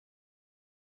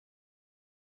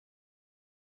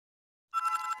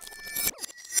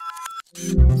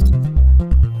Hey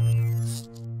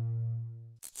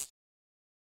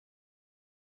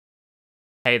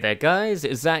there guys,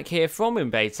 it's Zach here from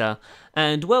InBeta,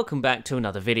 and welcome back to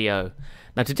another video.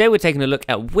 Now today we're taking a look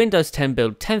at Windows 10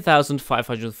 build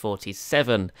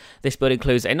 10,547. This build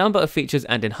includes a number of features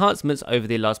and enhancements over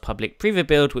the last public preview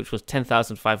build, which was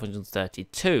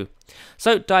 10,532.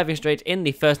 So diving straight in,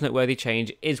 the first noteworthy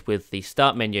change is with the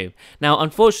start menu. Now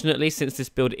unfortunately, since this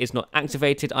build is not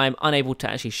activated, I am unable to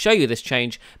actually show you this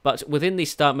change, but within the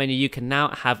start menu you can now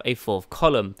have a fourth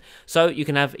column. So you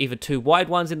can have either 2 wide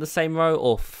ones in the same row,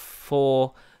 or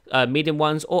 4 medium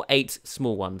ones, or 8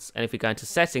 small ones. And if we go into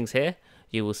settings here,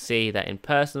 you will see that in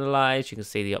personalize, you can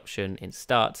see the option in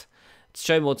start.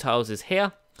 Show more tiles is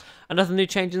here. Another new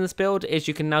change in this build is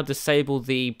you can now disable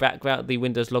the background, the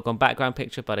Windows logon background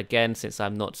picture, but again, since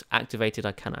I'm not activated,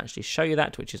 I cannot actually show you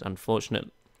that, which is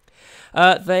unfortunate.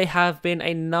 There have been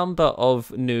a number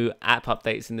of new app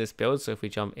updates in this build. So if we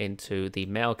jump into the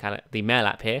mail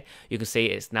app here, you can see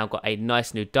it's now got a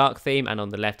nice new dark theme, and on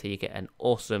the left here you get an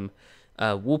awesome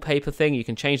wallpaper thing. You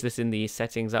can change this in the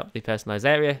settings up, the personalize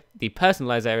area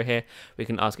here. We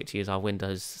can ask it to use our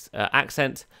Windows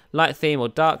accent, light theme or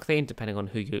dark theme, depending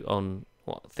on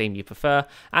what theme you prefer,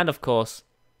 and of course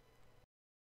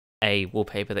a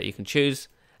wallpaper that you can choose.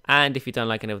 And if you don't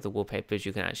like any of the wallpapers,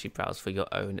 you can actually browse for your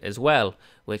own as well,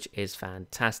 which is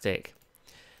fantastic.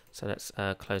 So let's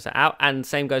close that out. And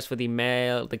same goes for the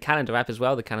calendar app as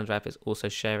well. The calendar app is also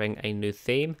sharing a new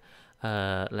theme.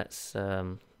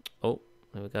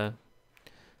 There we go.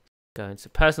 Go into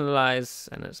personalize,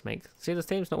 and let's see, the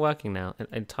theme's not working now. An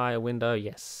entire window,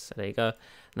 yes. So there you go.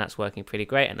 And that's working pretty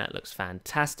great, and that looks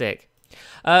fantastic.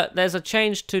 There's a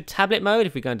change to tablet mode.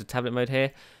 If we go into tablet mode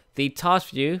here, the task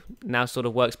view now sort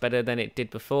of works better than it did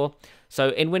before.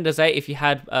 So in Windows 8, if you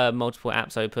had multiple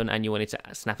apps open and you wanted to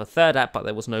snap a third app, but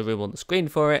there was no room on the screen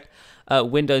for it,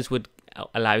 Windows would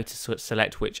allow you to sort of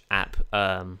select which app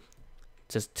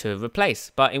just to replace.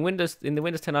 But in the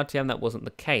Windows 10 RTM, that wasn't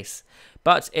the case.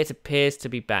 But it appears to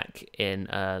be back in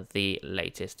the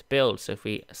latest build. So if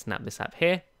we snap this app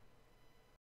here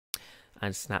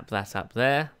and snap that up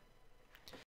there.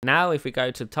 Now if we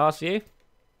go to task view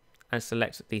and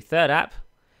select the third app,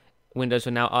 Windows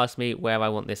will now ask me where I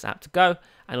want this app to go,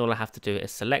 and all I have to do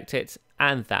is select it,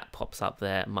 and that pops up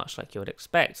there, much like you would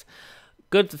expect.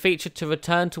 Good feature to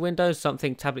return to Windows,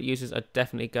 something tablet users are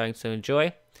definitely going to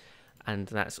enjoy, and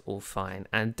that's all fine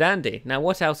and dandy. Now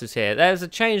what else is here? There's a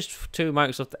change to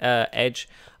Microsoft Edge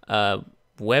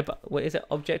web, what is it,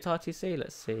 Object-RTC?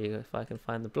 Let's see if I can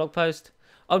find the blog post.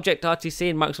 Object-RTC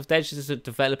in Microsoft Edge is a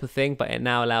developer thing, but it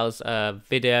now allows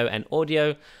video and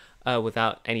audio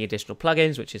without any additional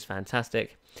plugins, which is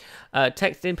fantastic.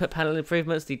 Text input panel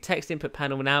improvements. The text input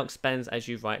panel now expands as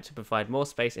you write to provide more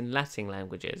space in Latin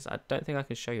languages. I don't think I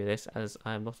can show you this as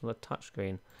I'm not on the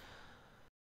touchscreen.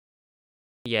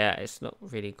 Yeah, it's not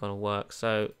really gonna work.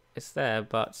 So it's there,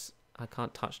 but I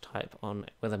can't touch type on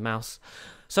with a mouse.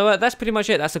 So that's pretty much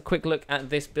it. That's a quick look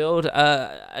at this build.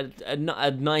 A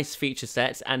nice feature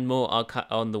set, and more are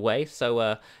on the way.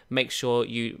 So make sure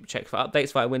you check for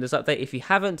updates via Windows Update if you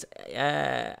haven't.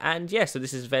 And yeah, so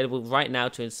this is available right now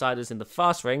to insiders in the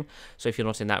fast ring. So if you're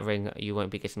not in that ring, you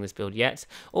won't be getting this build yet.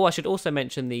 Or I should also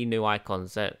mention the new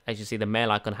icons. As you see, the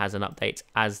mail icon has an update,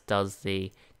 as does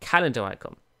the calendar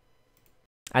icon.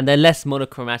 And they're less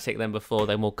monochromatic than before.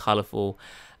 They're more colourful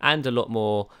and a lot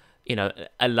more, you know,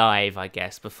 alive, I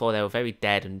guess. Before they were very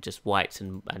dead and just white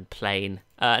and plain.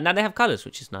 Now they have colours,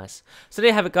 which is nice. So there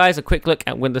you have it, guys. A quick look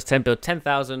at Windows 10 build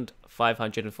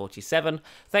 10,547.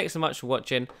 Thanks so much for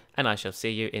watching, and I shall see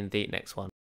you in the next one.